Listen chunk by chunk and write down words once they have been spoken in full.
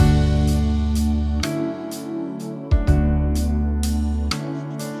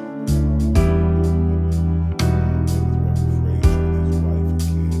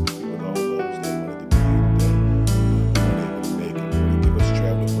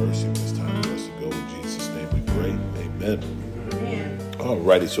Amen. All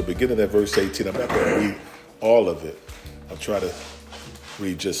righty, so beginning at verse 18, I'm not going to read all of it. I'll try to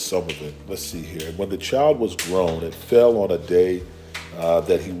read just some of it. Let's see here. And when the child was grown, it fell on a day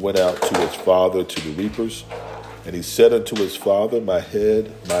that he went out to his father to the reapers. And he said unto his father, my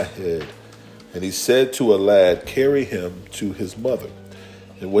head, my head. And he said to a lad, carry him to his mother.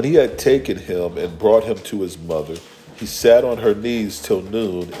 And when he had taken him and brought him to his mother, he sat on her knees till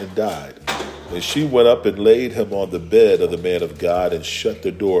noon and died. And she went up and laid him on the bed of the man of God and shut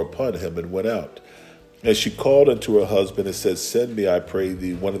the door upon him and went out. And she called unto her husband and said, send me, I pray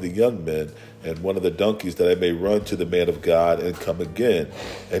thee, one of the young men and one of the donkeys, that I may run to the man of God and come again.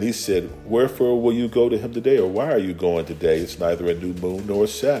 And he said, wherefore will you go to him today? Or why are you going today? It's neither a new moon nor a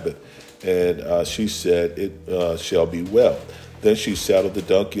Sabbath. And she said, it shall be well. Then she saddled the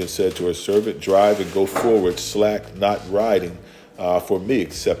donkey and said to her servant, drive and go forward, slack not riding for me,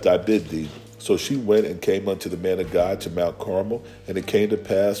 except I bid thee. So she went and came unto the man of God to Mount Carmel. And it came to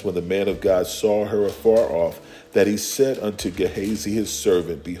pass, when the man of God saw her afar off, that he said unto Gehazi his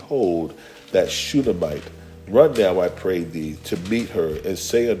servant, behold, that Shunammite, run now, I pray thee, to meet her, and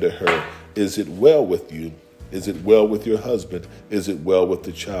say unto her, is it well with you? Is it well with your husband? Is it well with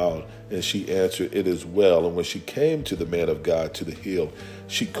the child? And she answered, it is well. And when she came to the man of God to the hill,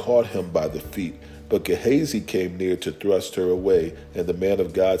 she caught him by the feet. But Gehazi came near to thrust her away, and the man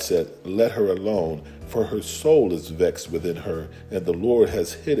of God said, let her alone, for her soul is vexed within her, and the Lord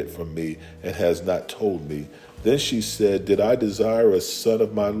has hid it from me, and has not told me. Then she said, did I desire a son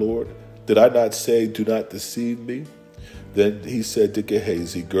of my Lord? Did I not say, do not deceive me? Then he said to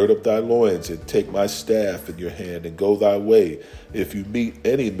Gehazi, gird up thy loins, and take my staff in your hand, and go thy way. If you meet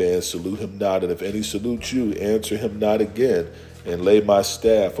any man, salute him not, and if any salute you, answer him not again. And lay my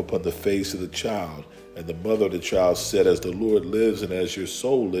staff upon the face of the child. And the mother of the child said, as the Lord lives and as your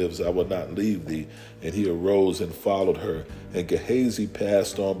soul lives, I will not leave thee. And he arose and followed her. And Gehazi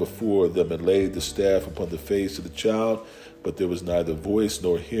passed on before them and laid the staff upon the face of the child. But there was neither voice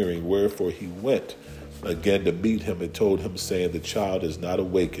nor hearing, wherefore he went again to meet him and told him, saying, the child is not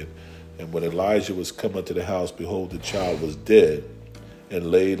awakened. And when Elijah was come unto the house, behold, the child was dead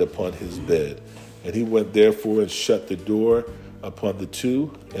and laid upon his bed. And he went therefore and shut the door upon the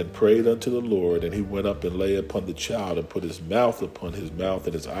two, and prayed unto the Lord. And he went up and lay upon the child, and put his mouth upon his mouth,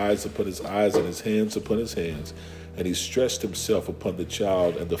 and his eyes upon his eyes, and his hands upon his hands. And he stretched himself upon the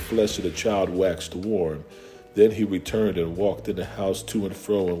child, and the flesh of the child waxed warm. Then he returned and walked in the house to and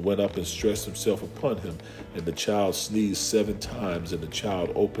fro, and went up and stretched himself upon him. And the child sneezed 7 times, and the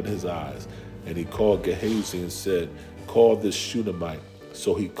child opened his eyes. And he called Gehazi and said, call this Shunammite.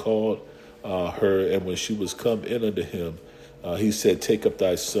 So he called her, and when she was come in unto him, he said, take up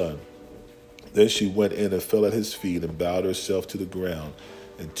thy son. Then she went in and fell at his feet and bowed herself to the ground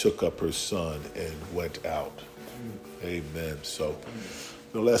and took up her son and went out. Amen. So,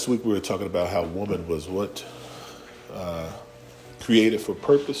 last week we were talking about how woman was what? Created for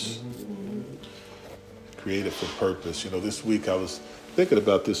purpose. Created for purpose. This week I was thinking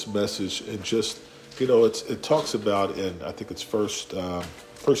about this message, and just, it talks about, and I think it's First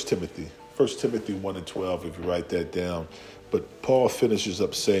Timothy 1:12, if you write that down. But Paul finishes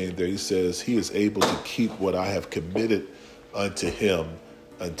up saying there, he says, he is able to keep what I have committed unto him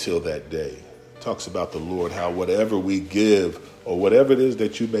until that day. Talks about the Lord, how whatever we give or whatever it is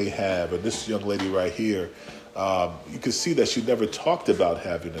that you may have, and this young lady right here, you can see that she never talked about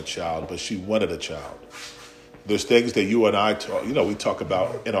having a child, but she wanted a child. There's things that you and I talk, we talk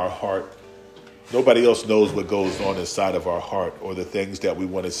about in our heart. Nobody else knows what goes on inside of our heart, or the things that we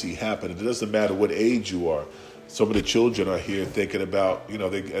want to see happen. It doesn't matter what age you are. Some of the children are here thinking about,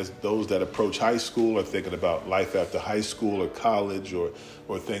 as those that approach high school are thinking about life after high school or college, or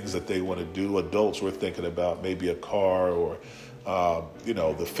things that they want to do. Adults were thinking about maybe a car, or,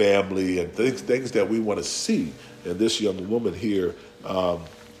 the family, and things that we want to see. And this young woman here, of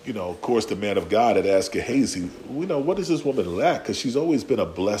course, the man of God had asked Gehazi, what does this woman lack? Because she's always been a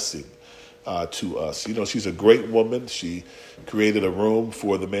blessing to us. She's a great woman. She created a room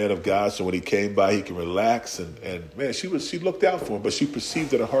for the man of God, so when he came by, he can relax. And man, she looked out for him, but she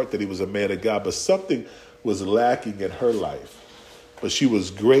perceived in her heart that he was a man of God. But something was lacking in her life. But she was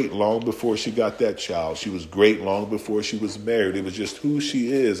great long before she got that child. She was great long before she was married. It was just who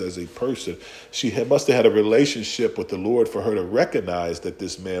she is as a person. She must have had a relationship with the Lord for her to recognize that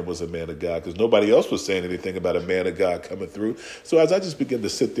this man was a man of God, because nobody else was saying anything about a man of God coming through. So as I just began to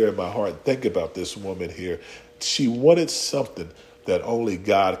sit there in my heart and think about this woman here, she wanted something that only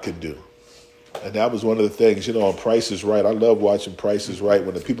God could do. And that was one of the things, on Price is Right. I love watching Price is Right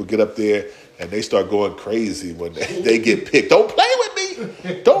when the people get up there and they start going crazy when they get picked. Don't play with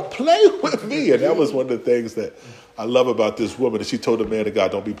me. Don't play play with me. And that was one of the things that I love about this woman. And she told the man of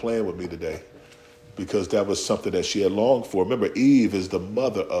God, don't be playing with me today. Because that was something that she had longed for. Remember, Eve is the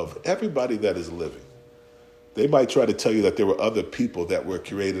mother of everybody that is living. They might try to tell you that there were other people that were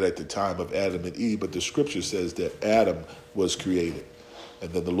created at the time of Adam and Eve, but the scripture says that Adam was created.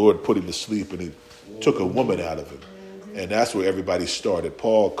 And then the Lord put him to sleep and he took a woman out of him. And that's where everybody started.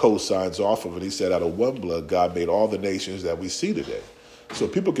 Paul co-signs off of it. He said, out of one blood, God made all the nations that we see today. So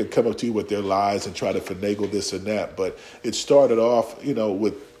people can come up to you with their lies and try to finagle this and that. But it started off,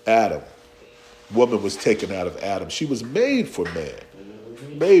 with Adam. Woman was taken out of Adam. She was made for man.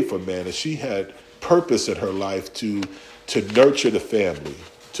 And she had purpose in her life to nurture the family,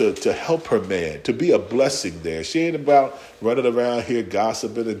 to help her man, to be a blessing there. She ain't about running around here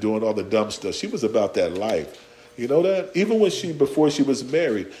gossiping and doing all the dumb stuff. She was about that life. You know that? Even before she was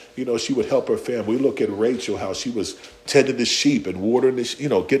married, she would help her family. We look at Rachel, how she was tending the sheep and watering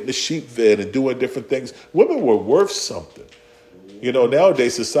getting the sheep fed and doing different things. Women were worth something.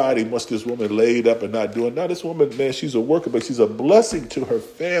 Nowadays society wants this woman laid up and not doing. Now this woman, man, she's a worker, but she's a blessing to her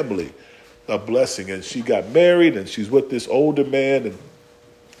family. A blessing. And she got married and she's with this older man. And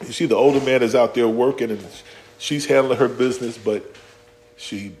you see the older man is out there working and she's handling her business, but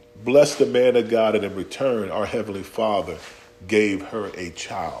she blessed the man of God, and in return, our Heavenly Father gave her a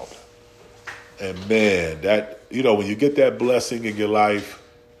child. And man, that, when you get that blessing in your life,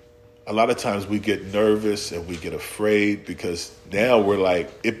 a lot of times we get nervous and we get afraid because now we're like,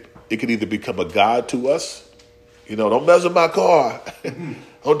 it could either become a God to us. Don't mess with my car.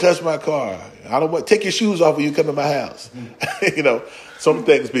 Don't touch my car. Take your shoes off when you come to my house. Some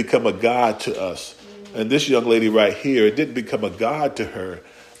things become a God to us. And this young lady right here, it didn't become a God to her.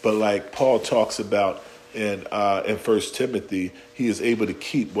 But like Paul talks about in 1 Timothy, he is able to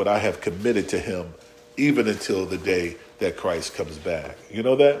keep what I have committed to him even until the day that Christ comes back. You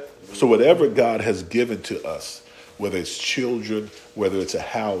know that? So whatever God has given to us, whether it's children, whether it's a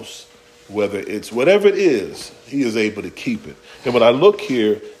house, whether it's whatever it is, he is able to keep it. And when I look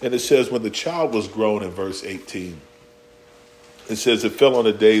here, and it says when the child was grown in verse 18, it says it fell on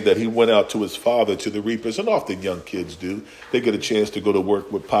a day that he went out to his father to the reapers, and often young kids do. They get a chance to go to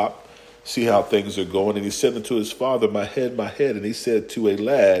work with Pop, see how things are going. And he said unto his father, my head. And he said to a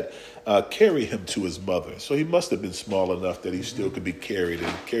lad, carry him to his mother. So he must have been small enough that he still could be carried. And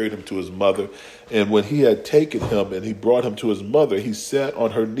he carried him to his mother. And when he had taken him and he brought him to his mother, he sat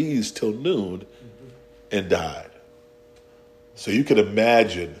on her knees till noon and died. So you can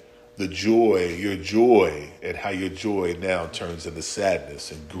imagine your joy, and how your joy now turns into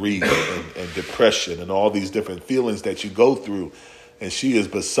sadness and grief and depression and all these different feelings that you go through. And she is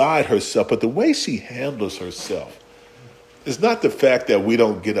beside herself. But the way she handles herself, it's not the fact that we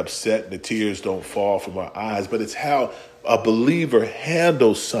don't get upset and the tears don't fall from our eyes, but it's how a believer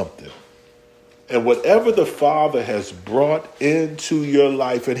handles something. And whatever the Father has brought into your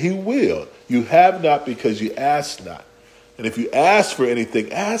life, and he will, you have not because you ask not. And if you ask for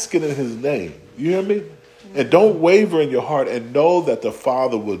anything, ask it in his name. You hear me? And don't waver in your heart, and know that the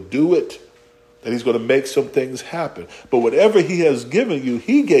Father will do it, that he's going to make some things happen. But whatever he has given you,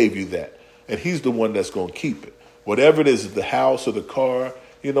 he gave you that. And he's the one that's going to keep it. Whatever it is, the house or the car,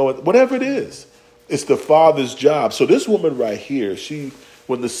 whatever it is, it's the Father's job. So this woman right here,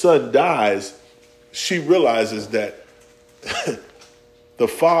 when the son dies, she realizes that the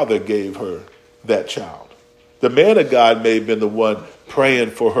Father gave her that child. The man of God may have been the one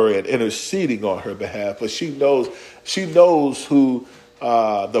praying for her and interceding on her behalf, but she knows who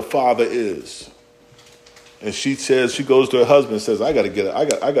the Father is. And she goes to her husband and says, I got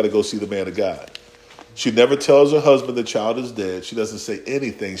to go see the man of God. She never tells her husband the child is dead. She doesn't say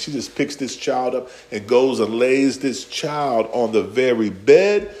anything. She just picks this child up and goes and lays this child on the very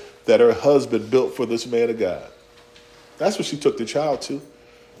bed that her husband built for this man of God. That's what she took the child to.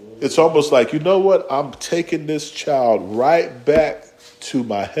 It's almost like, you know what? I'm taking this child right back to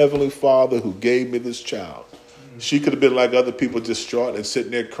my Heavenly Father who gave me this child. She could have been like other people, distraught and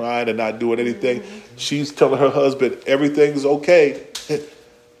sitting there crying and not doing anything. She's telling her husband, everything's okay.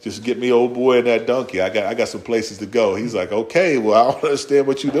 Just get me old boy and that donkey. I got some places to go. He's like, okay, well, I don't understand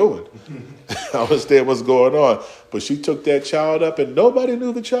what you're doing. I don't understand what's going on. But she took that child up and nobody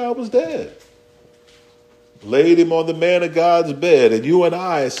knew the child was dead. Laid him on the man of God's bed. And you and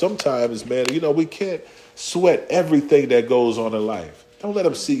I, sometimes, man, we can't sweat everything that goes on in life. Don't let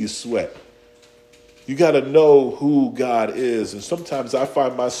them see you sweat. You got to know who God is. And sometimes I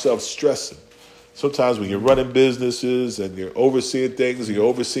find myself stressing. Sometimes when you're running businesses and you're overseeing things, and you're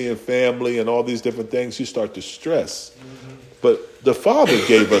overseeing family and all these different things, you start to stress. Mm-hmm. But the Father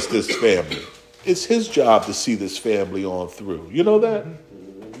gave us this family. It's his job to see this family on through. You know that?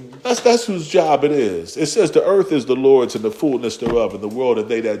 That's whose job it is. It says the earth is the Lord's and the fullness thereof, and the world and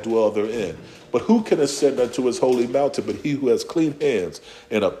they that dwell therein. But who can ascend unto his holy mountain but he who has clean hands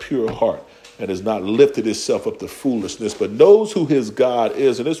and a pure heart, and has not lifted himself up to foolishness, but knows who his God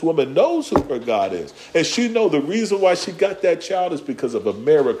is. And this woman knows who her God is. And she knows the reason why she got that child is because of a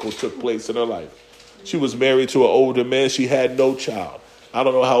miracle took place in her life. She was married to an older man. She had no child. I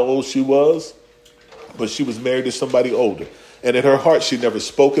don't know how old she was, but she was married to somebody older. And in her heart, she never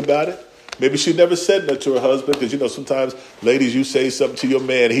spoke about it. Maybe she never said that to her husband, because, sometimes, ladies, you say something to your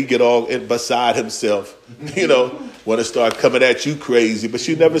man, he get all beside himself, want to start coming at you crazy. But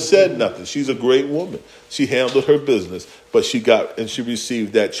she never said nothing. She's a great woman. She handled her business, but she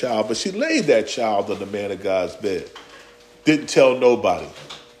received that child. But she laid that child on the man of God's bed. Didn't tell nobody,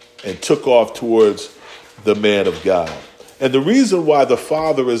 and took off towards the man of God. And the reason why the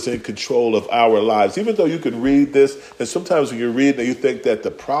Father is in control of our lives, even though you can read this, and sometimes when you're reading it, you think that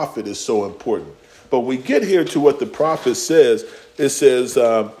the prophet is so important. But we get here to what the prophet says. It says,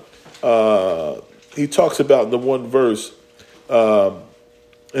 he talks about in the one verse,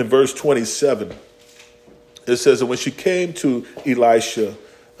 in verse 27, it says, and when she came to Elisha,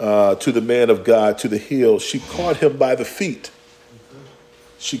 to the man of God, to the hill, she caught him by the feet.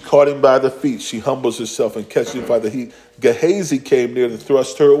 She caught him by the feet. She humbles herself and catches him by the feet. Gehazi came near and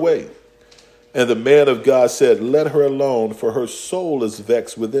thrust her away. And the man of God said, let her alone, for her soul is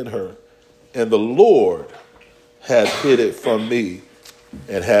vexed within her. And the Lord had hid it from me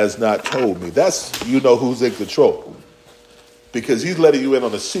and has not told me. That's, who's in control. Because he's letting you in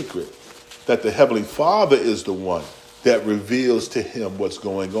on a secret that the Heavenly Father is the one that reveals to him what's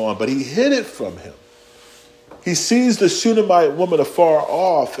going on. But he hid it from him. He sees the Shunammite woman afar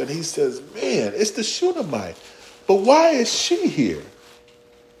off, and he says, man, it's the Shunammite. But why is she here?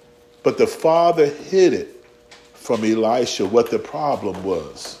 But the Father hid it from Elisha what the problem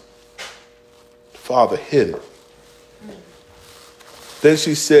was. The Father hid it. Then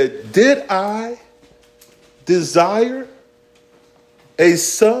she said, did I desire a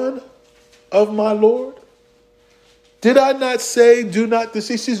son of my Lord? Did I not say, do not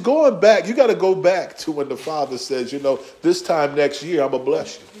deceive? She's going back. You got to go back to when the Father says, this time next year, I'm going to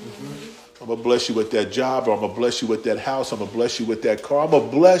bless you. I'm going to bless you with that job, or I'm going to bless you with that house. I'm going to bless you with that car. I'm going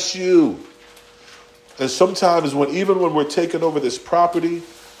to bless you. And sometimes even when we're taking over this property,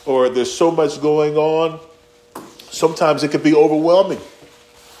 or there's so much going on, sometimes it can be overwhelming.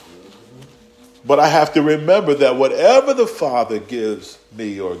 But I have to remember that whatever the Father gives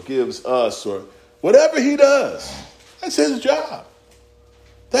me or gives us, or whatever he does, that's his job.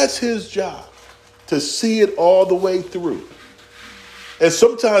 That's his job, to see it all the way through. And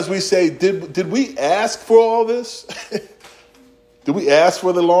sometimes we say, did we ask for all this? Did we ask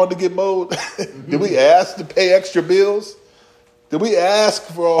for the lawn to get mowed? Did we ask to pay extra bills? Did we ask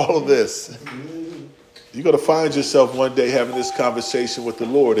for all of this? You're going to find yourself one day having this conversation with the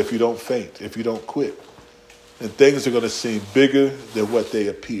Lord if you don't faint, if you don't quit. And things are going to seem bigger than what they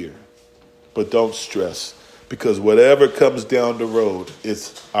appear. But don't stress. Because whatever comes down the road,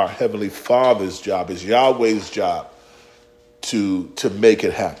 it's our Heavenly Father's job, it's Yahweh's job to make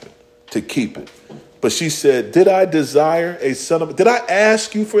it happen, to keep it. But she said, did I desire a son of... Did I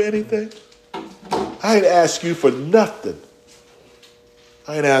ask you for anything? I ain't ask you for nothing.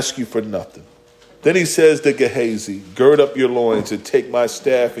 I ain't ask you for nothing. Then he says to Gehazi, gird up your loins and take my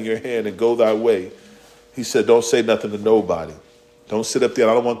staff in your hand and go thy way. He said, don't say nothing to nobody. Don't sit up there.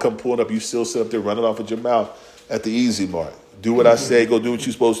 I don't want to come pulling up. You still sit up there running off with your mouth at the easy mark. Do what I say. Go do what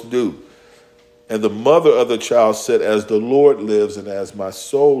you're supposed to do. And the mother of the child said, as the Lord lives and as my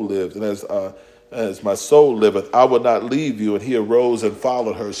soul lives and as my soul liveth, I will not leave you. And he arose and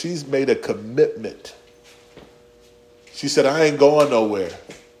followed her. She's made a commitment. She said, I ain't going nowhere.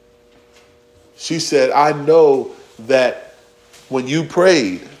 She said, I know that when you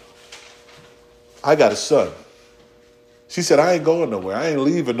prayed, I got a son. She said, I ain't going nowhere. I ain't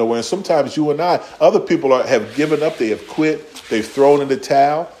leaving nowhere. And sometimes you and I, other people have given up. They have quit. They've thrown in the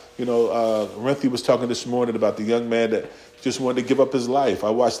towel. Renthi was talking this morning about the young man that just wanted to give up his life. I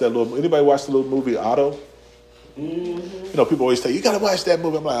watched that anybody watch the little movie, Otto? Mm-hmm. People always say, you got to watch that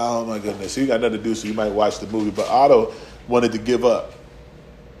movie. I'm like, oh my goodness. So you got nothing to do, so you might watch the movie. But Otto wanted to give up.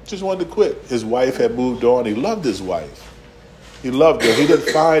 Just wanted to quit. His wife had moved on. He loved his wife. He loved her. He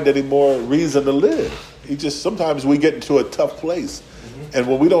didn't find any more reason to live. Sometimes we get into a tough place. Mm-hmm. And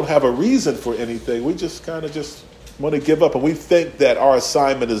when we don't have a reason for anything, we just kind of just want to give up. And we think that our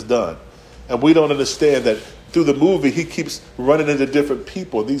assignment is done. And we don't understand that through the movie, he keeps running into different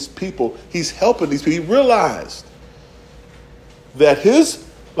people. These people, he's helping these people. He realized that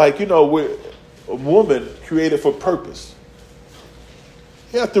we're a woman created for purpose.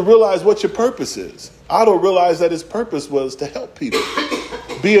 You have to realize what your purpose is. Otto realized that his purpose was to help people.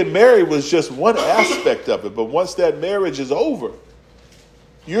 Being married was just one aspect of it. But once that marriage is over,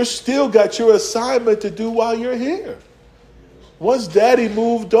 you're still got your assignment to do while you're here. Once daddy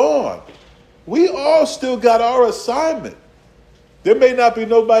moved on, we all still got our assignment. There may not be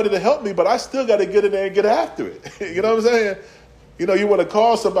nobody to help me, but I still got to get in there and get after it. You know what I'm saying? You know, you want to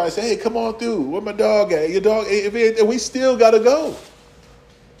call somebody and say, hey, come on through. Where my dog at? Your dog? And we still got to go.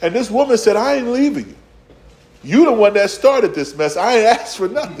 And this woman said, I ain't leaving you. You the one that started this mess. I ain't asked for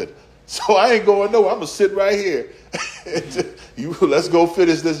nothing. So I ain't going nowhere. I'm going to sit right here. Let's go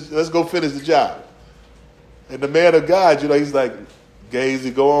finish this. Let's go finish the job. And the man of God, you know, he's like,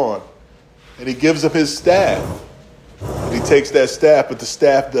 Gehazi, go on. And he gives him his staff. And he takes that staff, but the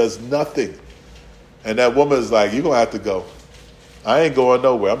staff does nothing. And that woman is like, you're going to have to go. I ain't going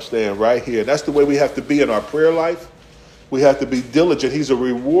nowhere. I'm staying right here. And that's the way we have to be in our prayer life. We have to be diligent. He's a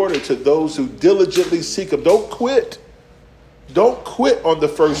rewarder to those who diligently seek him. Don't quit. Don't quit on the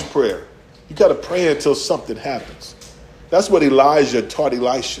first prayer. You got to pray until something happens. That's what Elijah taught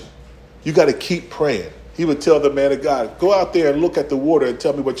Elisha. You got to keep praying. He would tell the man of God, go out there and look at the water and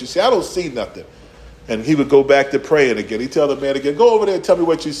tell me what you see. I don't see nothing. And he would go back to praying again. He'd tell the man again, go over there and tell me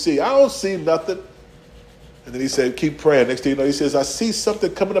what you see. I don't see nothing. And then he said, keep praying. Next thing you know, he says, I see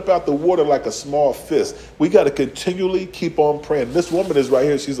something coming up out the water like a small fist. We got to continually keep on praying. This woman is right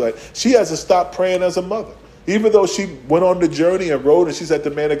here. She's like, she hasn't stopped praying as a mother. Even though she went on the journey and rode and she's at the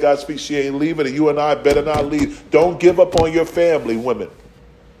man of God's feet, she ain't leaving, and you and I better not leave. Don't give up on your family, women.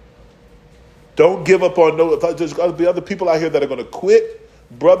 Don't give up on there's going to be other people out here that are going to quit.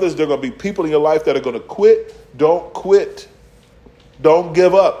 Brothers, there are going to be people in your life that are going to quit. Don't quit. Don't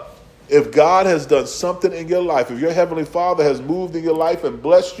give up. If God has done something in your life, if your Heavenly Father has moved in your life and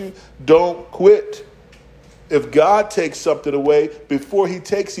blessed you, don't quit. If God takes something away, before he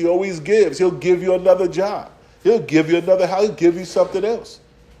takes, he always gives. He'll give you another job. He'll give you another house. He'll give you something else.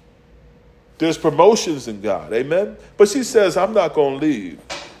 There's promotions in God. Amen? But she says, I'm not going to leave.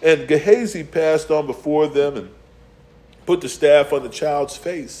 And Gehazi passed on before them and put the staff on the child's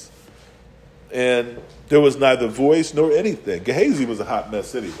face. And there was neither voice nor anything. Gehazi was a hot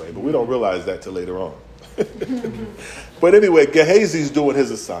mess anyway, but we don't realize that till later on. But anyway, Gehazi's doing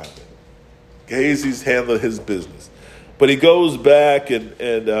his assignment. Gehazi's handling his business. But he goes back and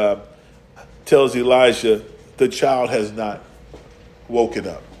tells Elijah, the child has not woken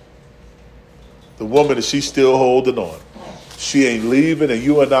up. The woman, she's still holding on. She ain't leaving, and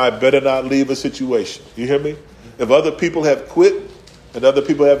you and I better not leave a situation. You hear me? If other people have quit and other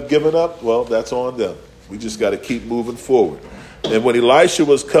people have given up, well, that's on them. We just got to keep moving forward. And when Elisha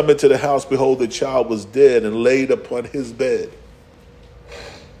was coming to the house, behold, the child was dead and laid upon his bed.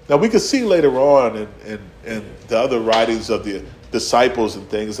 Now, we can see later on in the other writings of the disciples and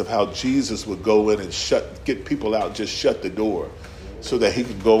things of how Jesus would go in and get people out, just shut the door so that he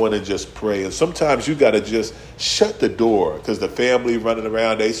can go in and just pray. And sometimes you got to just shut the door because the family running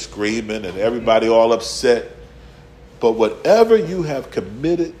around, they screaming and everybody all upset. But whatever you have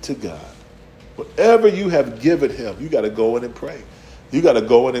committed to God, whatever you have given him, you got to go in and pray. You got to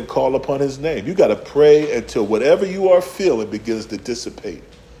go in and call upon his name. You got to pray until whatever you are feeling begins to dissipate.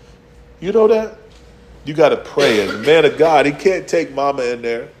 You know that? You got to pray. And the man of God, he can't take mama in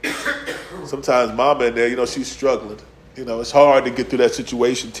there. Sometimes mama in there, you know, she's struggling. You know, it's hard to get through that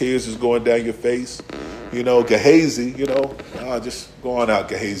situation. Tears is going down your face. You know, Gehazi, you know, just go on out,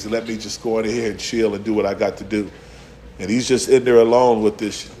 Gehazi. Let me just go in here and chill and do what I got to do. And he's just in there alone with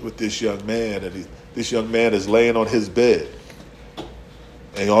this young man. And this young man is laying on his bed.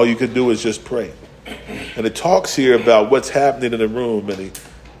 And all you can do is just pray. And it talks here about what's happening in the room. And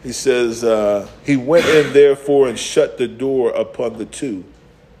he says, he went in therefore and shut the door upon the two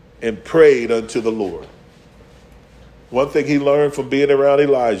and prayed unto the Lord. One thing he learned from being around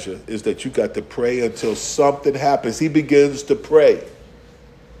Elijah is that you got to pray until something happens. He begins to pray.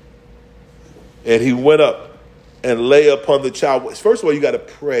 And he went up and lay upon the child. First of all, you got to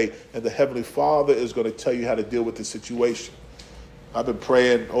pray, and the Heavenly Father is going to tell you how to deal with the situation. I've been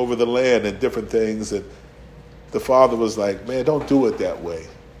praying over the land and different things, and the Father was like, man, don't do it that way.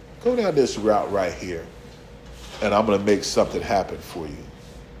 Go down this route right here, and I'm going to make something happen for you.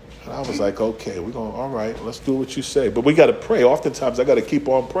 And I was like, okay, we're going, all right, let's do what you say. But we got to pray. Oftentimes, I got to keep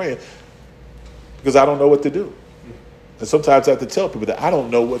on praying because I don't know what to do. And sometimes I have to tell people that I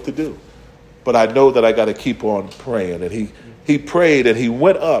don't know what to do. But I know that I got to keep on praying. And he prayed and he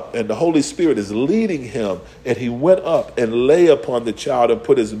went up, and the Holy Spirit is leading him. And he went up and lay upon the child and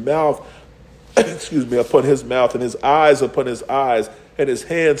put his mouth, upon his mouth, and his eyes upon his eyes, and his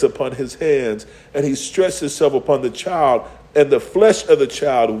hands upon his hands. And he stretched himself upon the child, And the flesh of the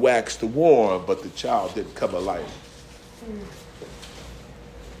child waxed warm, but the child didn't come alive.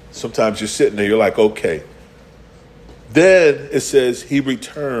 Sometimes you're sitting there, you're like, okay. Then it says he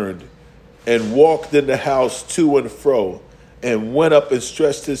returned and walked in the house to and fro and went up and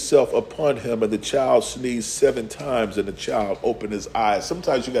stretched himself upon him, and the child sneezed 7 times, and the child opened his eyes.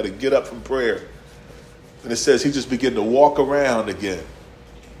 Sometimes you got to get up from prayer. And it says he just began to walk around again.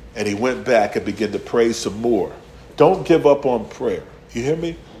 And he went back and began to pray some more. Don't give up on prayer. You hear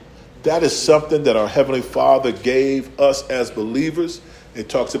me? That is something that our Heavenly Father gave us as believers. It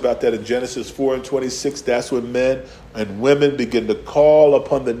talks about that in Genesis 4:26. That's when men and women begin to call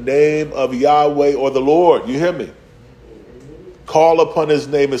upon the name of Yahweh or the Lord. You hear me? Call upon his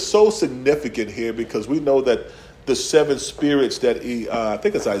name is so significant here because we know that the 7 spirits that I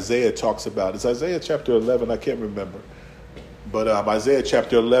think it's Isaiah talks about. It's Isaiah chapter 11. I can't remember. But Isaiah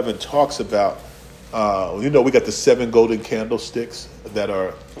chapter 11 talks about, we got the 7 golden candlesticks that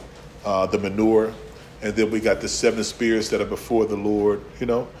are the manure. And then we got the 7 spirits that are before the Lord,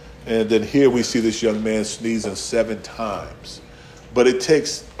 And then here we see this young man sneezing 7 times. But it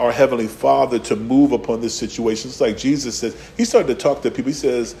takes our Heavenly Father to move upon this situation. It's like Jesus says, he started to talk to people. He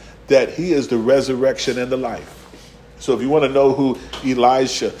says that he is the resurrection and the life. So if you want to know who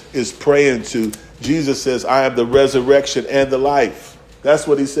Elisha is praying to, Jesus says, I am the resurrection and the life. That's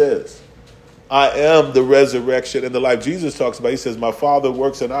what he says. I am the resurrection and the life. Jesus talks about, he says, my Father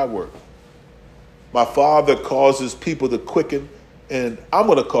works and I work. My Father causes people to quicken, and I'm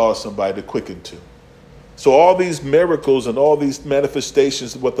going to cause somebody to quicken too. So all these miracles and all these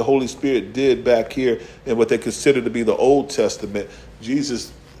manifestations of what the Holy Spirit did back here and what they consider to be the Old Testament,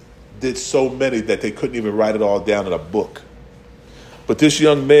 Jesus did so many that they couldn't even write it all down in a book. But this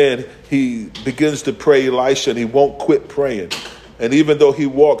young man, he begins to pray Elisha, and he won't quit praying. And even though he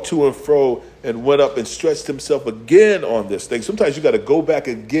walked to and fro and went up and stretched himself again on this thing, sometimes you got to go back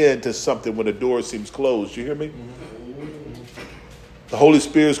again to something when the door seems closed. You hear me? The Holy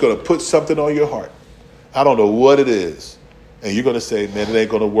Spirit is going to put something on your heart. I don't know what it is. And you're going to say, man, it ain't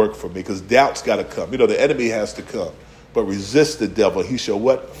going to work for me, because doubt's got to come. The enemy has to come. But resist the devil. He shall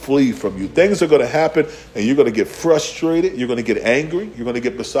what? Flee from you. Things are going to happen, and you're going to get frustrated. You're going to get angry. You're going to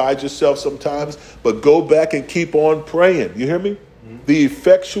get beside yourself sometimes. But go back and keep on praying. You hear me? Mm-hmm. The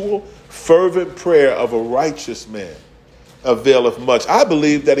effectual, fervent prayer of a righteous man availeth much. I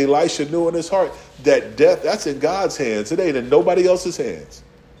believe that Elisha knew in his heart that death, that's in God's hands. It ain't in nobody else's hands.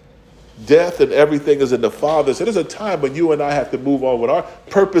 Death and everything is in the Father's. And there's a time when you and I have to move on. When our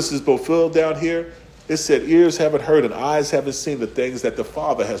purpose is fulfilled down here, it said, ears haven't heard and eyes haven't seen the things that the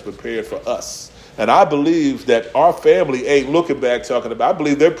Father has prepared for us. And I believe that our family ain't looking back talking about, I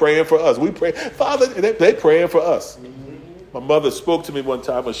believe they're praying for us. We pray, Father, they're praying for us. My mother spoke to me one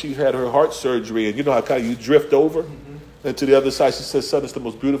time when she had her heart surgery, and you know how kind of you drift over and to the other side. She said, son, it's the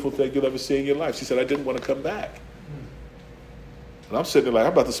most beautiful thing you'll ever see in your life. She said, I didn't want to come back. And I'm sitting there like,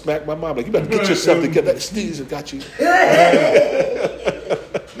 I'm about to smack my mom. Like, you better get yourself together. That sneeze has got you.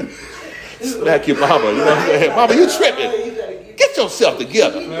 Smack your mama. You know what I'm saying? Mama, you tripping. Get yourself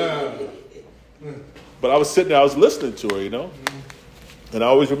together. But I was sitting there, I was listening to her, And I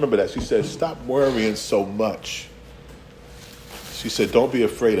always remember that. She said, stop worrying so much. She said, don't be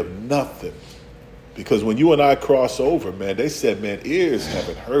afraid of nothing. Because when you and I cross over, man, they said, man, ears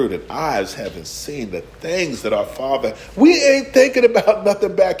haven't heard and eyes haven't seen the things that our Father, we ain't thinking about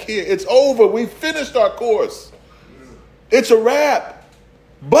nothing back here. It's over. We finished our course. It's a wrap.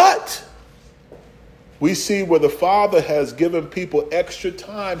 But we see where the Father has given people extra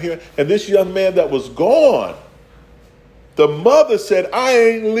time here. And this young man that was gone, the mother said, I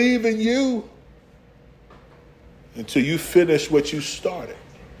ain't leaving you until you finish what you started.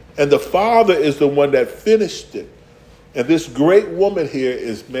 And the Father is the one that finished it. And this great woman here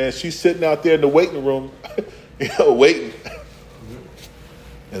is, man, she's sitting out there in the waiting room, waiting.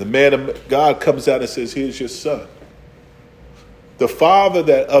 And the man of God comes out and says, here's your son. The father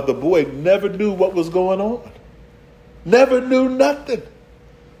of the boy never knew what was going on. Never knew nothing.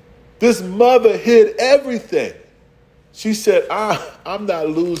 This mother hid everything. She said, I'm not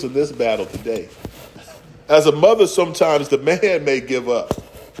losing this battle today. As a mother, sometimes the man may give up,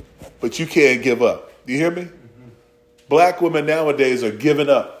 but you can't give up. Do you hear me? Mm-hmm. Black women nowadays are giving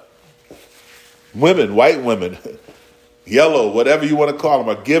up. Women, white women, yellow, whatever you want to call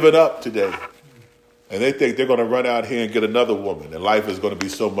them, are giving up today. And they think they're going to run out here and get another woman, and life is going to be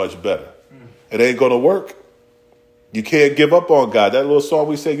so much better. It ain't going to work. You can't give up on God. That little song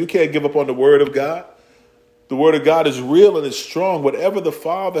we say, you can't give up on the word of God. The word of God is real and it's strong. Whatever the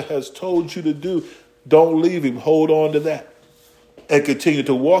Father has told you to do, don't leave him. Hold on to that. and continue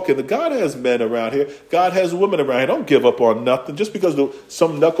to walk in it. God has men around here. God has women around here. Don't give up on nothing. Just because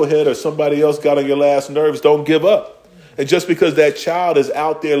some knucklehead or somebody else got on your last nerves, don't give up. And just because that child is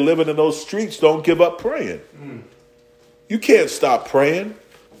out there living in those streets, don't give up praying. You can't stop praying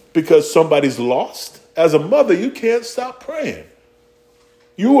because somebody's lost. As a mother, you can't stop praying.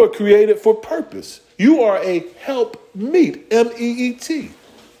 You were created for purpose. You are a help meet, M-E-E-T.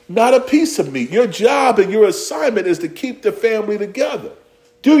 Not a piece of meat. Your job and your assignment is to keep the family together.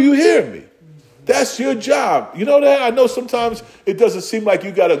 Do you hear me? That's your job. You know that? I know sometimes it doesn't seem like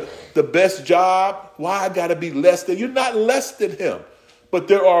you got the best job. Why I got to be less than? You're not less than him. But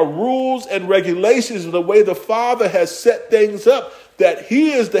there are rules and regulations of the way the father has set things up, that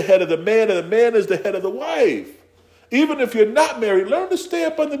he is the head of the man and the man is the head of the wife. Even if you're not married, learn to stay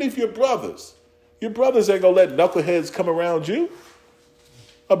up underneath your brothers. Your brothers ain't going to let knuckleheads come around you.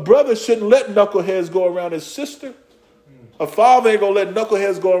 A brother shouldn't let knuckleheads go around his sister. A father ain't going to let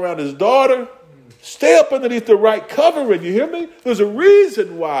knuckleheads go around his daughter. Stay up underneath the right covering, you hear me? There's a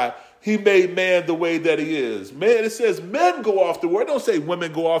reason why he made man the way that he is. Man, it says men go off to war. It don't say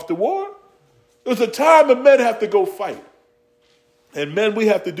women go off to war. There's a time when men have to go fight. And men, we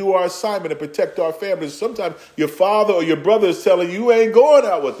have to do our assignment and protect our families. Sometimes your father or your brother is telling you ain't going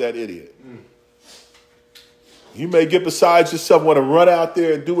out with that idiot. You may get beside yourself, want to run out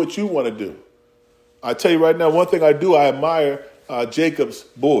there and do what you want to do. I tell you right now, one thing I do, I admire Jacob's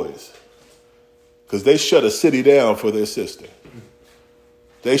boys, because they shut a city down for their sister.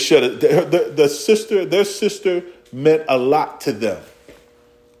 They shut it. Their sister meant a lot to them.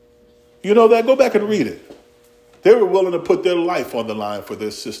 You know that? Go back and read it. They were willing to put their life on the line for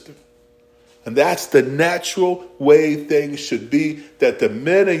their sister. And that's the natural way things should be, that the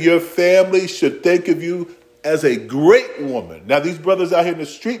men in your family should think of you as a great woman. Now, these brothers out here in the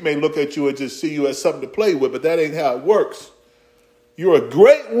street may look at you and just see you as something to play with, but that ain't how it works. You're a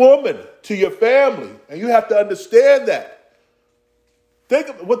great woman to your family, and you have to understand that. Think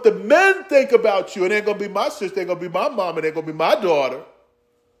of what the men think about you. It ain't going to be my sister, it ain't going to be my mom, it ain't going to be my daughter.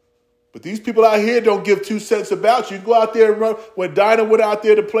 But these people out here don't give 2 cents about you. You go out there and run. When Dinah went out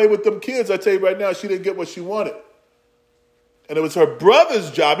there to play with them kids, I tell you right now, she didn't get what she wanted. And it was her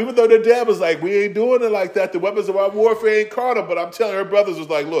brother's job, even though their dad was like, we ain't doing it like that. The weapons of our warfare ain't carnal. But I'm telling her brothers was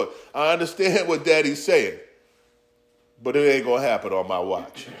like, look, I understand what daddy's saying, but it ain't going to happen on my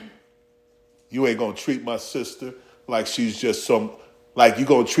watch. You ain't going to treat my sister like she's just like you're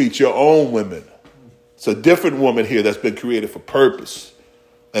going to treat your own women. It's a different woman here that's been created for purpose.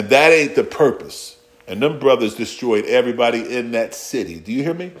 And that ain't the purpose. And them brothers destroyed everybody in that city. Do you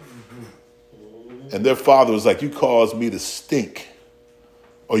hear me? And their father was like, you caused me to stink.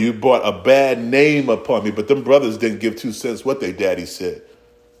 Or you brought a bad name upon me. But them brothers didn't give 2 cents what their daddy said.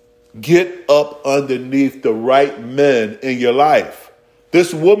 Get up underneath the right men in your life.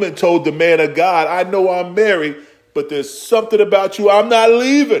 This woman told the man of God, I know I'm married, but there's something about you. I'm not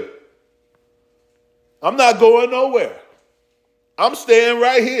leaving. I'm not going nowhere. I'm staying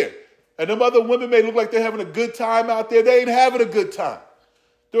right here. And them other women may look like they're having a good time out there. They ain't having a good time.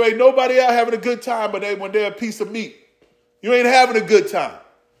 There ain't nobody out having a good time when they're a piece of meat. You ain't having a good time.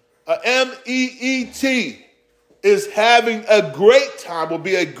 M-E-E-T is having a great time, will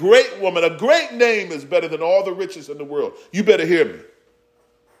be a great woman. A great name is better than all the riches in the world. You better hear me.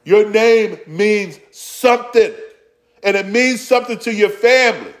 Your name means something, and it means something to your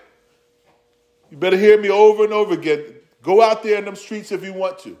family. You better hear me over and over again. Go out there in them streets if you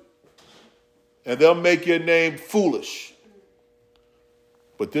want to, and they'll make your name foolish.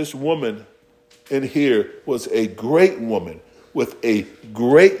 But this woman in here was a great woman with a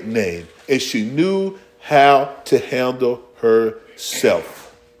great name, and she knew how to handle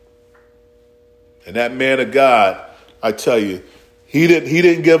herself. And that man of God, I tell you, he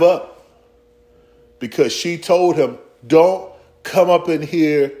didn't give up, because she told him, don't come up in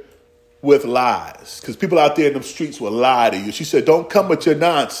here with lies, because people out there in them streets will lie to you. She said, don't come with your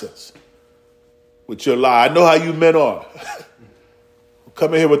nonsense, with your lie. I know how you men are.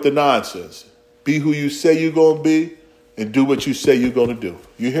 Come in here with the nonsense. Be who you say you're going to be, and do what you say you're going to do.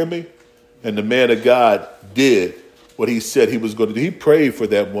 You hear me? And the man of God did what he said he was going to do. He prayed for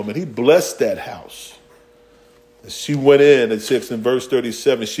that woman. He blessed that house. And she went in, it says in verse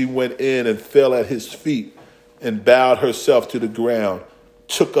 37, she went in and fell at his feet and bowed herself to the ground,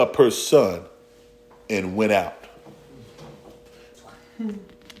 took up her son, and went out. 2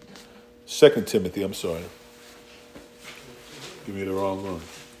 Timothy, I'm sorry. Give me the wrong one.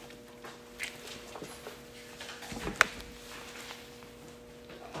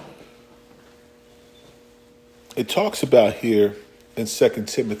 It talks about here in 2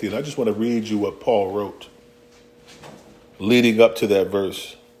 Timothy, and I just want to read you what Paul wrote. leading up to that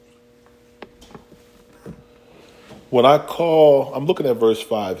verse. When I call, I'm looking at verse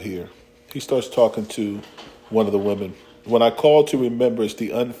 5 here. He starts talking to one of the women. When I call to remembrance the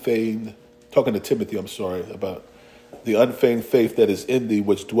unfeigned, talking to Timothy, about the unfeigned faith that is in thee,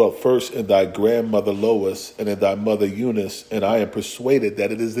 which dwelt first in thy grandmother Lois and in thy mother Eunice, and I am persuaded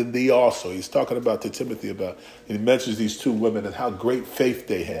that it is in thee also. He's talking about to Timothy about, he mentions these two women and how great faith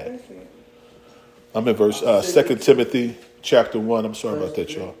they had. I'm in verse 2 Timothy chapter 1. I'm sorry about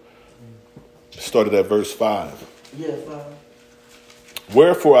that, y'all. Started at verse 5. Yeah, 5.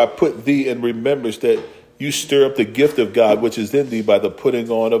 Wherefore I put thee in remembrance that you stir up the gift of God which is in thee by the putting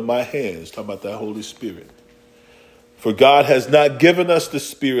on of my hands. Talking about the Holy Spirit. For God has not given us the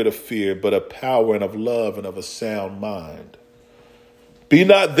spirit of fear, but of power and of love and of a sound mind. Be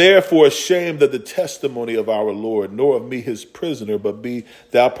not therefore ashamed of the testimony of our Lord, nor of me his prisoner, but be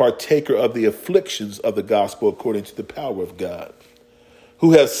thou partaker of the afflictions of the gospel according to the power of God,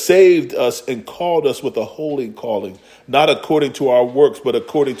 who has saved us and called us with a holy calling, not according to our works, but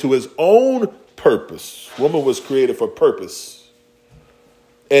according to his own purpose. Woman was created for purpose.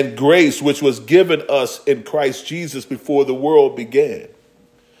 And grace, which was given us in Christ Jesus before the world began,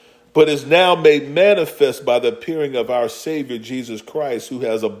 but is now made manifest by the appearing of our Savior Jesus Christ, who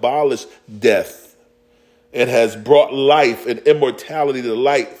has abolished death and has brought life and immortality to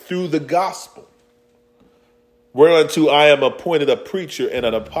light through the gospel, whereunto I am appointed a preacher and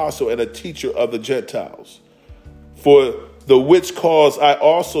an apostle and a teacher of the Gentiles. For the which cause I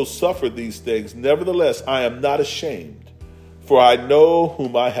also suffer these things. Nevertheless, I am not ashamed. For I know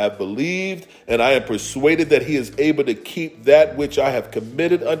whom I have believed, and I am persuaded that he is able to keep that which I have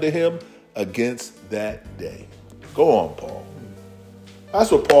committed unto him against that day. Go on, Paul.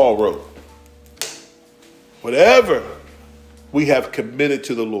 That's what Paul wrote. Whatever we have committed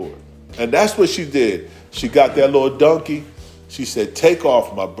to the Lord. And that's what she did. She got that little donkey. She said, take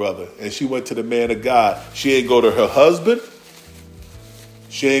off, my brother. And she went to the man of God. She ain't go to her husband.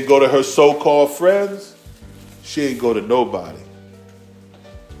 She ain't go to her so-called friends. She ain't go to nobody.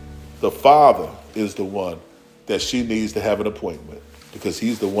 The Father is the one that she needs to have an appointment, because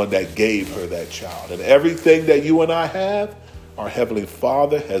he's the one that gave her that child. And everything that you and I have, our Heavenly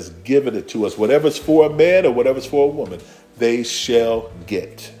Father has given it to us. Whatever's for a man or whatever's for a woman, they shall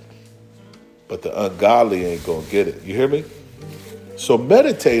get. But the ungodly ain't going to get it. You hear me? So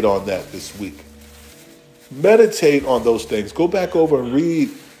meditate on that this week. Meditate on those things. Go back over and read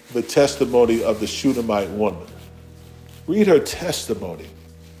the testimony of the Shunammite woman. Read her testimony.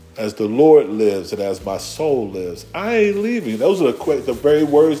 As the Lord lives and as my soul lives, I ain't leaving. Those are the very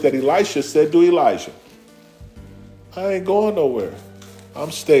words that Elisha said to Elijah. I ain't going nowhere.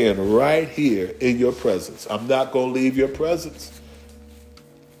 I'm staying right here in your presence. I'm not going to leave your presence.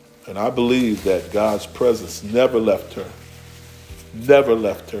 And I believe that God's presence never left her. Never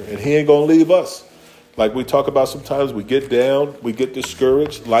left her. And he ain't going to leave us. Like we talk about sometimes, we get down, we get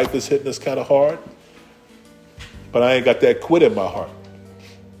discouraged. Life is hitting us kind of hard. But I ain't got that quit in my heart.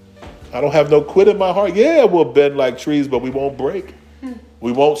 I don't have no quit in my heart. Yeah, we'll bend like trees, but we won't break.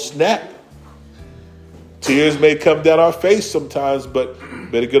 We won't snap. Tears may come down our face sometimes, but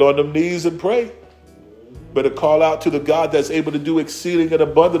better get on them knees and pray. Better call out to the God that's able to do exceeding and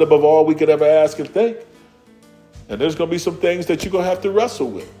abundant above all we could ever ask and think. And there's going to be some things that you're going to have to wrestle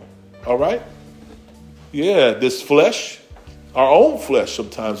with. All right? Yeah, this flesh, our own flesh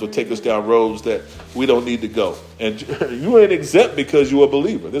sometimes will take us down roads that we don't need to go. And you ain't exempt because you're a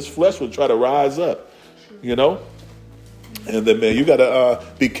believer. This flesh will try to rise up, you know. And then, man, you got to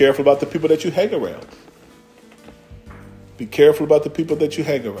be careful about the people that you hang around. Be careful about the people that you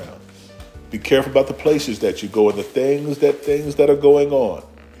hang around. Be careful about the places that you go and the things that are going on.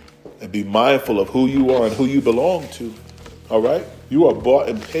 And be mindful of who you are and who you belong to. All right? You are bought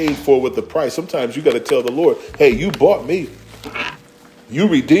and paid for with the price. Sometimes you got to tell the Lord, hey, you bought me. You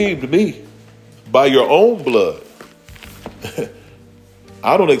redeemed me by your own blood.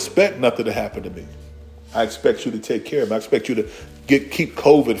 I don't expect nothing to happen to me. I expect you to take care of me. I expect you to keep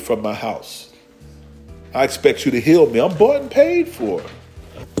COVID from my house. I expect you to heal me. I'm bought and paid for.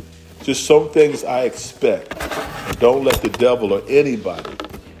 Just some things I expect. And don't let the devil or anybody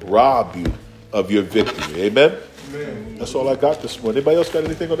rob you of your victory. Amen? Amen. That's all I got this morning. Anybody else got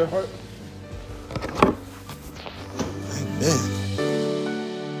anything on their heart? Amen.